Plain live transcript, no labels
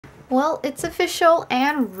Well, it's official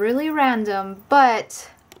and really random, but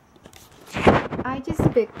I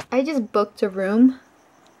just booked a room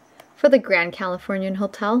for the Grand Californian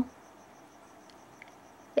Hotel.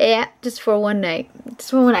 Yeah, just for one night.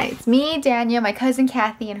 Just for one night. It's me, Daniel, my cousin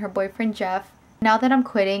Kathy, and her boyfriend Jeff. Now that I'm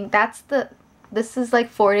quitting, this is like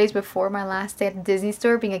 4 days before my last day at the Disney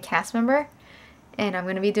store being a cast member. And I'm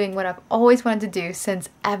gonna be doing what I've always wanted to do since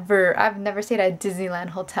ever. I've never stayed at a Disneyland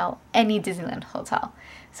hotel, any Disneyland hotel.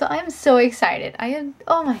 So I'm so excited.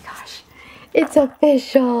 Oh my gosh, it's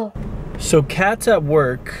official. So Kat's at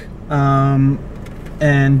work, and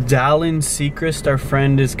Dallin Sechrist, our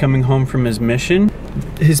friend, is coming home from his mission.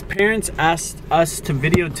 His parents asked us to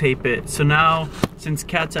videotape it. So now, since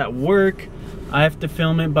Kat's at work, I have to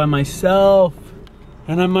film it by myself.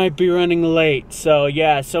 And I might be running late, so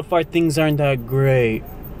yeah, so far things aren't that great.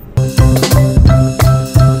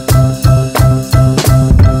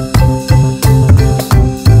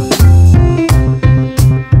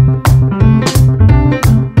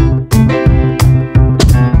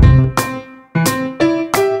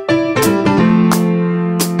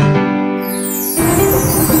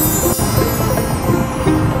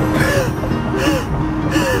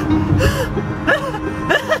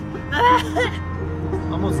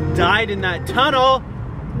 Died in that tunnel.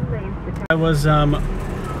 I was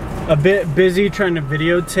a bit busy trying to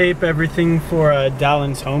videotape everything for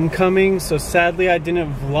Dallin's homecoming, so sadly I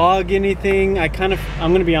didn't vlog anything. I'm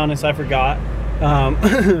gonna be honest, I forgot.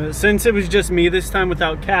 Since it was just me this time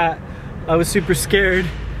without Kat, I was super scared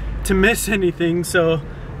to miss anything, so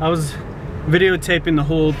I was videotaping the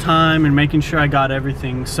whole time and making sure I got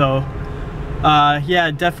everything. So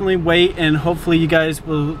yeah, definitely wait, and hopefully you guys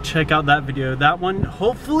will check out that video. That one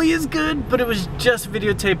hopefully is good, but it was just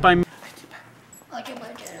videotaped by me.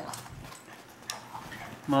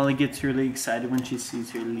 Molly gets really excited when she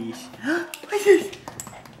sees her leash. What's this?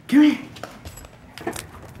 Come here.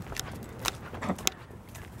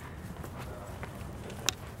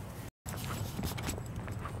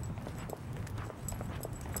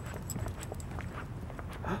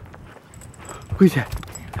 Who's that?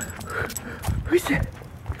 Who's that?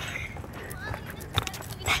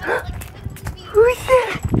 Who's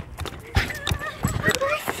that?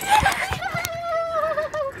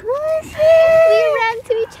 We ran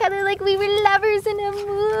to each other like we were lovers in a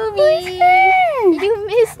movie. You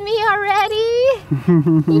missed me already.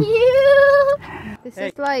 You. This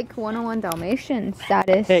is like 101 Dalmatian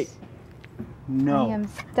status. Hey. No. I am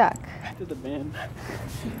stuck. To the band.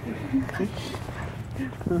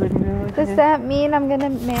 Does that mean I'm gonna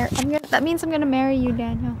marry? That means I'm gonna marry you,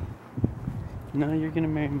 Daniel. No, you're gonna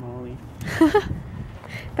marry Molly.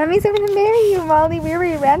 That means I'm gonna marry you, Molly. We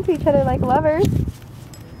already ran to each other like lovers,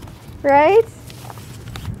 right?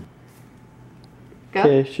 Go.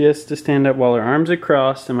 Okay, she has to stand up while her arms are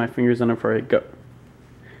crossed and my fingers on her forehead. Go.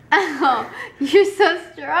 Oh, you're so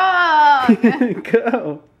strong.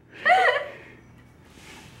 Go.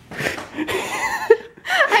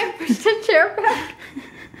 I pushed a chair back.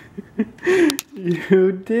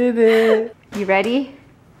 You did it. You ready?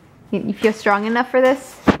 You feel strong enough for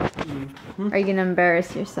this? Mm-hmm. Or are you gonna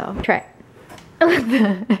embarrass yourself? Try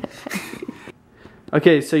it.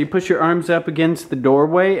 Okay, so you push your arms up against the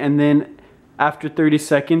doorway, and then after 30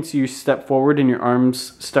 seconds you step forward and your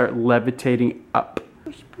arms start levitating up.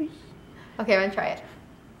 Push, push. Okay, I'm gonna try it.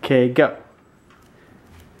 Okay, go.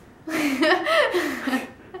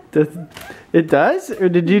 It does? Or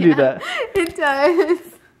did you do that? It does.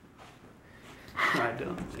 I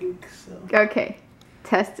don't think so. Okay,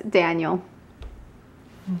 test Daniel.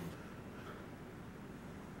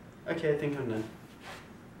 Okay, I think I'm done.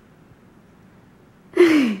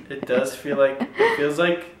 It does feel like, it feels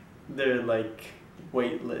like they're like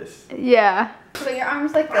weightless. Yeah. Put your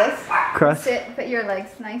arms like this. Cross. Sit, put your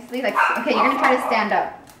legs nicely. Like, okay, you're gonna try to stand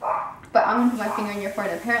up. But I'm gonna put my finger on your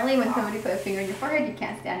forehead. Apparently, when somebody puts a finger on your forehead, you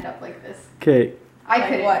can't stand up like this. Okay. I like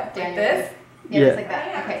couldn't. what? Daniel Like this? could. Yeah, just like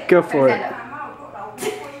that. Okay. Go for it. Stand up.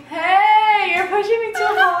 Hey, you're pushing me too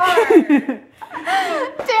hard.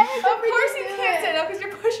 Daniel, Of course you can't stand up because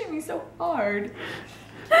you're pushing me so hard.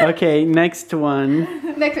 Okay, next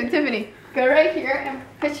one. Next one, Tiffany. Go right here and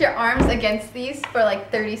put your arms against these for like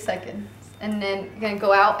 30 seconds. And then you're gonna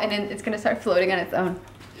go out and then it's gonna start floating on its own.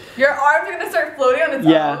 Your arms are gonna start floating on its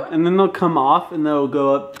Yeah, own? and then they'll come off and they'll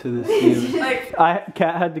go up to the ceiling. Like,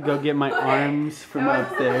 Kat had to go get my arms from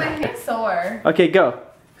up my there. hand's sore. Okay, go.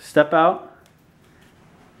 Step out.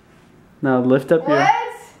 Now lift up your... What?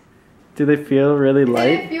 Do they feel really Did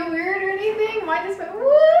light? it feel weird or anything? Mine just went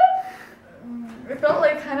whoop. It felt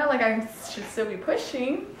like kind of like I should still be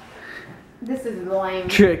pushing. This is lame.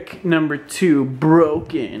 Trick number 2,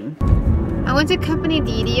 broken. I went to Company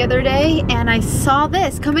D the other day and I saw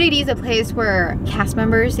this. Company D is a place where cast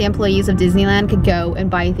members, the employees of Disneyland, could go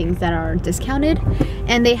and buy things that are discounted.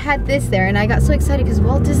 And they had this there and I got so excited because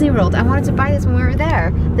Walt Disney World, I wanted to buy this when we were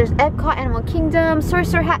there. There's Epcot, Animal Kingdom,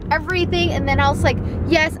 Sorcerer Hat, everything. And then I was like,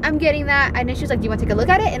 yes, I'm getting that. And then she was like, do you want to take a look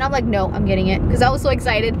at it? And I'm like, no, I'm getting it. Because I was so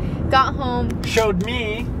excited. Got home. Showed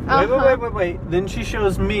me. Wait. Then she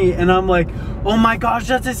shows me and I'm like, oh my gosh,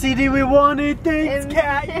 that's a CD we wanted. Thanks,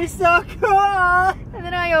 Kat. You're so cool. And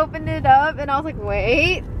then I opened it up and I was like,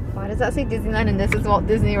 wait, why does that say Disneyland and this is Walt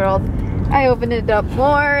Disney World? I opened it up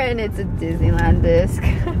more and it's a Disneyland disc.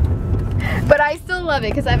 But I still love it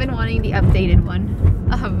because I've been wanting the updated one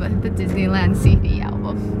of the Disneyland CD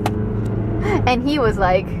album. And he was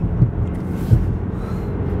like,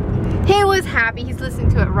 he was happy. He's listening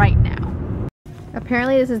to it right now.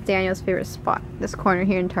 Apparently this is Daniel's favorite spot, this corner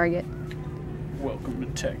here in Target. Welcome to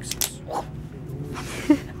Texas.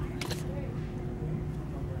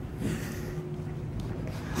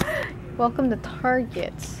 Welcome to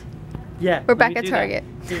Target. Yeah. We're back at Target.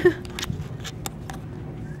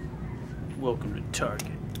 Welcome to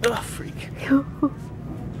Target. Oh, freak.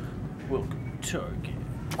 Welcome to Target.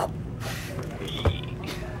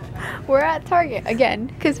 We're at Target again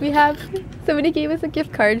because somebody gave us a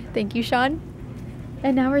gift card. Thank you, Sean.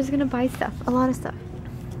 And now we're just gonna buy stuff. A lot of stuff.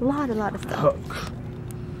 A lot of stuff.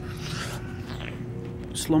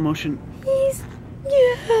 Slow motion. Please.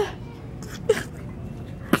 Yeah.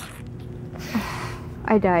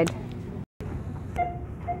 I died.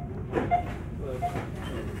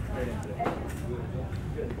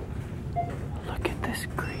 Look at this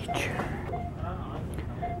creature.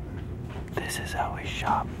 This is how we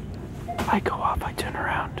shop. I go off, I turn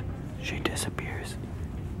around. She disappears.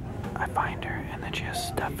 I find her and then she has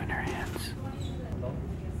stuff in her hands.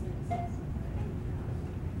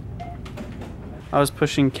 I was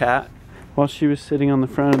pushing Kat while she was sitting on the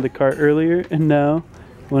front of the cart earlier, and now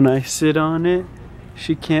when I sit on it,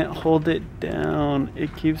 she can't hold it down.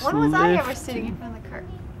 It keeps lifting. When was I ever sitting in front of the cart?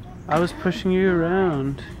 I was pushing you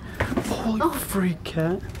around. Holy freak,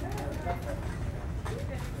 Kat.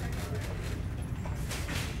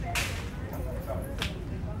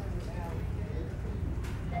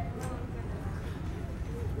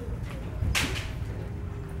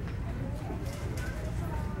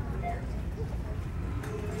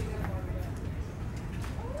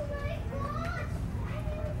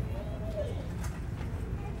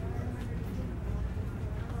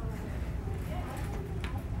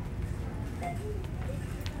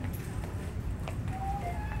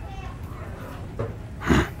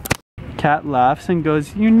 Kat laughs and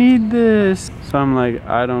goes, "You need this." So I'm like,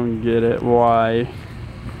 I don't get it. Why?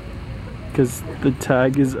 Because the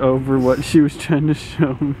tag is over what she was trying to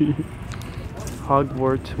show me.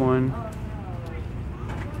 Hogwarts one.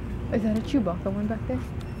 Is that a Chewbacca one back there?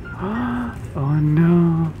 Oh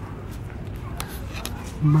no.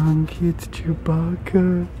 Monkey, it's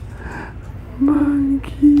Chewbacca.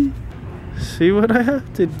 Monkey. See what I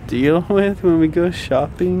have to deal with when we go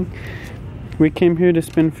shopping? We came here to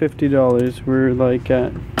spend $50. We're like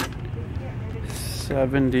at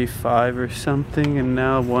 75 or something, and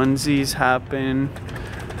now onesies happen.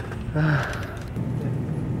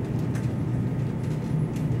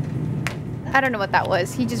 I don't know what that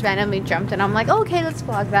was. He just randomly jumped and I'm like, okay, let's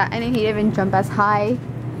vlog that. And then he didn't even jump as high.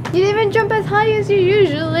 You didn't even jump as high as you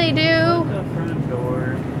usually do. The front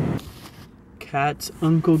door. Kat's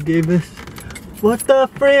uncle gave us. What the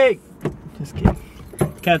frick? Just kidding.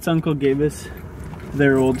 Kat's uncle gave us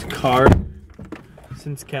their old car.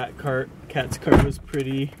 Since Kat's car was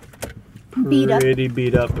pretty beat up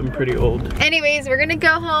and pretty old. Anyways, we're gonna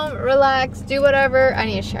go home, relax, do whatever. I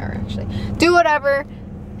need a shower actually. Do whatever,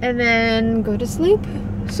 and then go to sleep.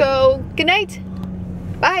 So, good night.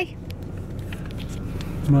 Bye.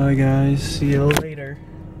 Bye guys, see you later.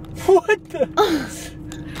 What the?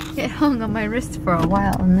 It hung on my wrist for a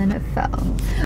while and then it fell.